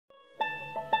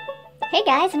Hey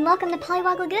guys, and welcome to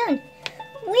Pollywog Lagoon.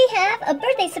 We have a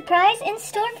birthday surprise in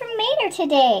store for Mater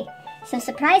today. Some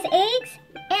surprise eggs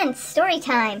and story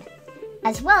time,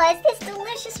 as well as this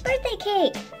delicious birthday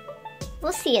cake.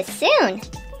 We'll see you soon.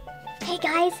 Hey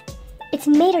guys, it's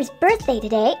Mater's birthday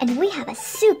today, and we have a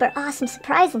super awesome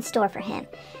surprise in store for him.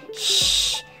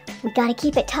 Shh, we gotta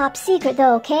keep it top secret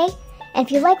though, okay? And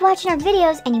if you like watching our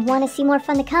videos and you want to see more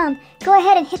fun to come, go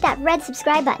ahead and hit that red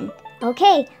subscribe button.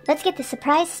 Okay, let's get the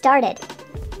surprise started.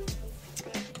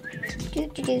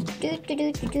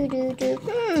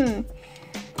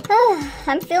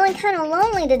 I'm feeling kind of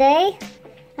lonely today.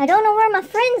 I don't know where my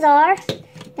friends are,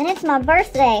 and it's my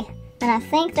birthday, and I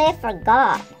think they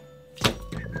forgot.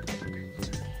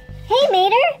 Hey,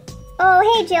 Mater. Oh,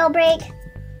 hey, Jailbreak.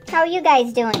 How are you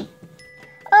guys doing?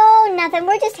 Oh, nothing.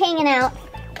 We're just hanging out.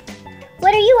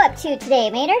 What are you up to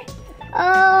today, Mater?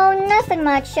 Oh, nothing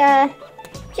much.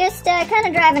 Just kind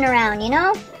of driving around, you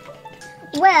know?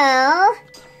 Well,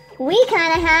 we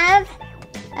kind of have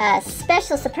a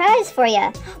special surprise for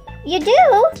you. You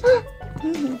do?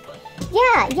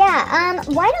 Yeah.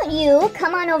 Why don't you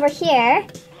come on over here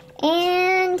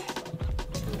and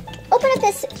open up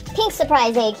this pink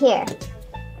surprise egg here.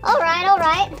 All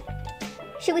right.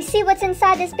 Should we see what's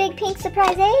inside this big pink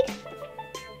surprise egg?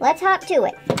 Let's hop to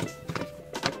it.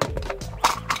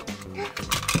 Who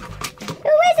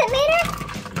is it, Mater?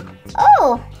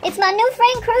 Oh, it's my new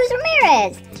friend Cruz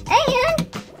Ramirez. And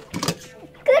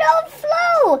good old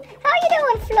Flo. How you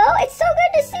doing, Flo? It's so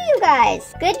good to see you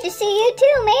guys. Good to see you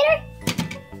too, Mater.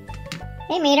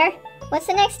 Hey, Mater, what's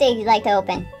the next egg you'd like to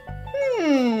open?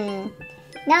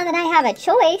 Now that I have a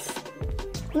choice,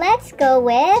 let's go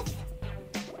with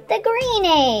the green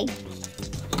egg.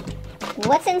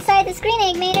 What's inside this green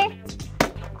egg, Mater?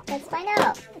 Let's find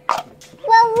out.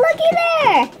 Well, looky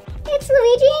there. It's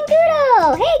Luigi and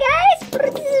Guido. Hey, guys.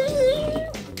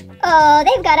 Oh,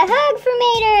 they've got a hug for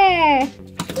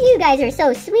Mater. You guys are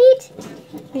so sweet.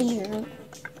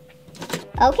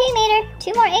 Okay, Mater,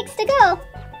 2 more eggs to go.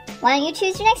 Why don't you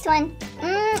choose your next one?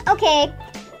 Okay.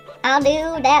 I'll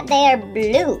do that there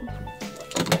blue.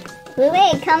 Blue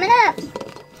egg coming up.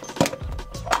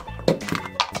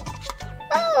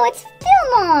 Oh, it's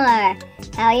Fillmore.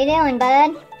 How you doing,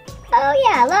 bud? Oh,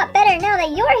 yeah, a lot better now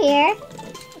that you're here.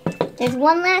 There's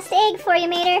one last egg for you,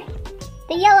 Mater.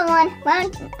 The yellow one. Well,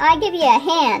 I'll give you a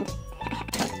hand.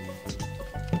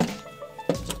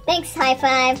 Thanks, high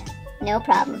five. No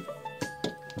problem.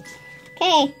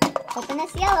 Okay, open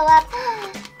this yellow up.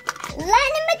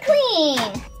 Lightning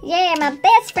McQueen. Yeah, my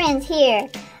best friend's here.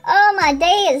 Oh, my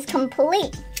day is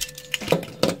complete.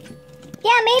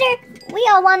 Yeah, Mater, we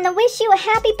all want to wish you a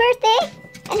happy birthday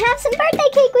and have some birthday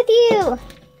cake with you.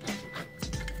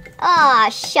 Aw,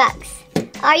 shucks.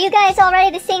 Are you guys all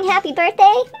ready to sing happy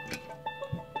birthday?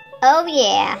 Oh,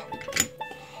 yeah.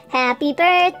 Happy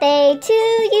birthday to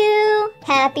you.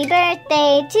 Happy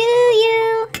birthday to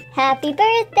you. Happy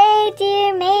birthday,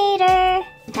 dear Mater.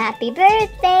 Happy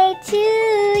birthday to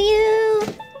you.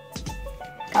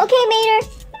 Okay, Mater,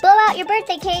 blow out your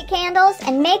birthday cake candles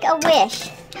and make a wish.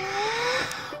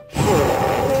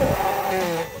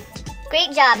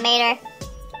 Great job, Mater.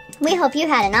 We hope you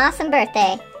had an awesome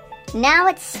birthday. Now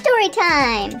it's story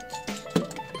time.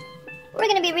 We're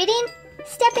going to be reading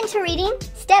Step into Reading,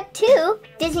 Step 2,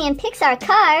 Disney and Pixar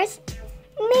Cars,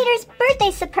 Mater's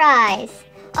birthday surprise.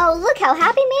 Oh, look how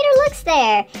happy Mater looks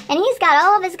there. And he's got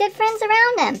all of his good friends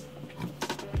around him.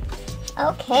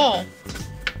 Okay.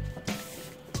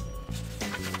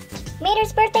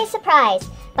 Mater's Birthday Surprise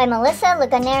by Melissa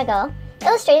Lagonergo,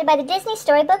 illustrated by the Disney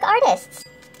Storybook Artists.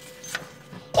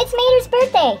 It's Mater's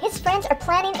birthday. His friends are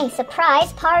planning a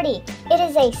surprise party. It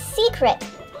is a secret.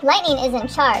 Lightning is in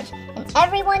charge, and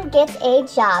everyone gets a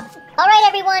job. All right,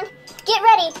 everyone, get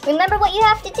ready. Remember what you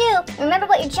have to do. Remember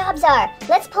what your jobs are.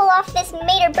 Let's pull off this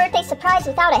Mater birthday surprise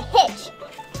without a hitch.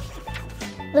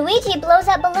 Luigi blows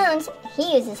up balloons.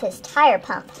 He uses his tire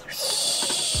pump.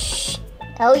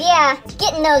 Oh yeah,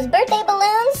 getting those birthday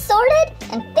balloons sorted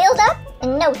and filled up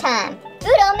in no time.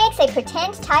 Guido makes a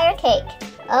pretend tire cake.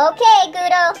 Okay,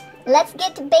 Guido, let's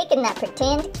get to baking that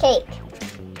pretend cake.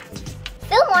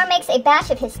 Fillmore makes a batch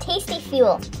of his tasty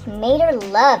fuel. Mater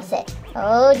loves it.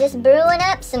 Oh, just brewing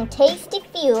up some tasty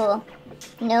fuel.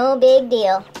 No big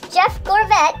deal. Jeff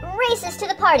Gorvette races to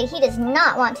the party. He does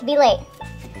not want to be late.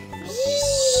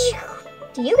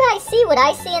 Do you guys see what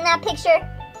I see in that picture?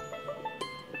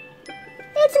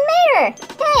 It's Mater!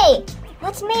 Hey,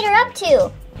 what's Mater up to?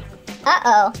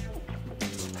 Uh-oh.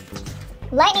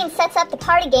 Lightning sets up the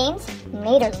party games.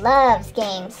 Mater loves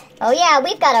games. Oh yeah,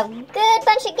 we've got a good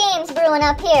bunch of games brewing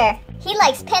up here. He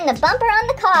likes pin the bumper on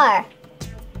the car.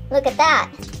 Look at that.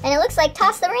 And it looks like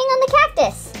toss the ring on the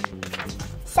cactus.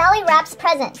 Sally wraps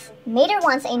presents. Mater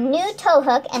wants a new tow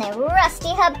hook and a rusty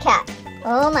hubcap.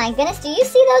 Oh my goodness, do you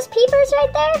see those peepers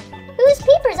right there? Whose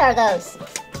peepers are those?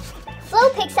 Flo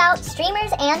picks out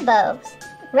streamers and bows.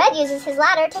 Red uses his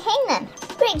ladder to hang them.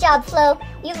 Great job, Flo.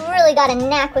 You've really got a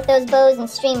knack with those bows and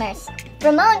streamers.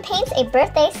 Ramon paints a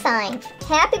birthday sign.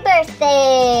 Happy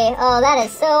birthday! Oh, that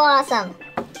is so awesome.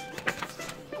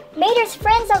 Mater's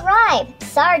friends arrive.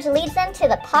 Sarge leads them to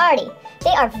the party.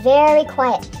 They are very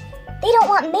quiet. They don't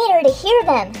want Mater to hear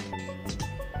them.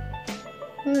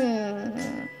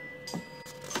 Finn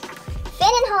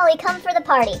and Holly come for the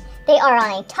party. They are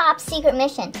on a top secret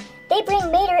mission. They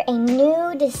bring Mater a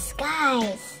new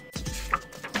disguise.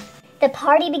 The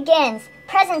party begins.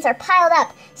 Presents are piled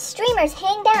up. Streamers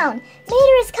hang down.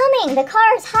 Mater is coming. The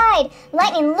cars hide.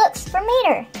 Lightning looks for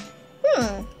Mater.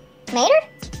 Mater?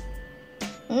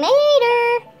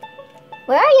 Mater?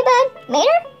 Where are you, bud?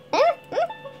 Mater?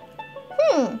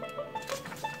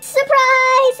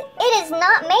 Surprise! It is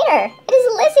not Mater. It is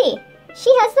Lizzie. She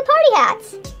has the party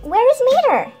hats. Where is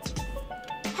Mater?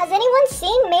 Has anyone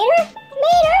seen Mater?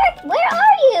 Mater, where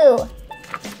are you?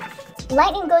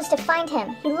 Lightning goes to find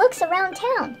him. He looks around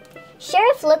town.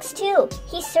 Sheriff looks too.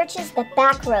 He searches the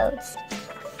back roads.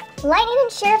 Lightning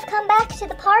and Sheriff come back to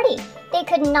the party. They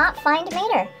could not find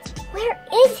Mater. Where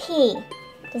is he?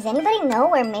 Does anybody know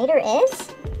where Mater is?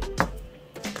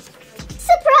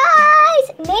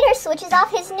 Surprise! Mater switches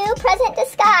off his new present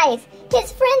disguise.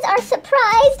 His friends are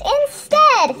surprised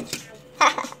instead.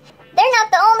 They're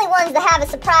not the only ones that have a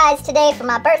surprise today for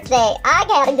my birthday. I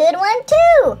got a good one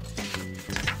too.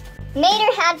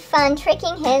 Mater had fun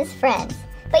tricking his friends,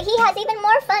 but he has even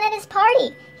more fun at his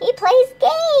party. He plays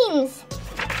games.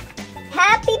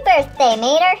 Happy birthday,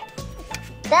 Mater.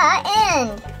 The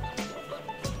end.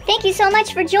 Thank you so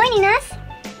much for joining us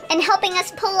and helping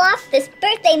us pull off this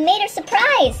birthday Mater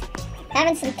surprise.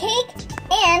 Having some cake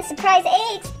and surprise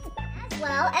eggs, as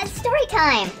well as story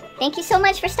time. Thank you so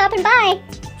much for stopping by.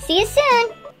 See you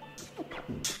soon.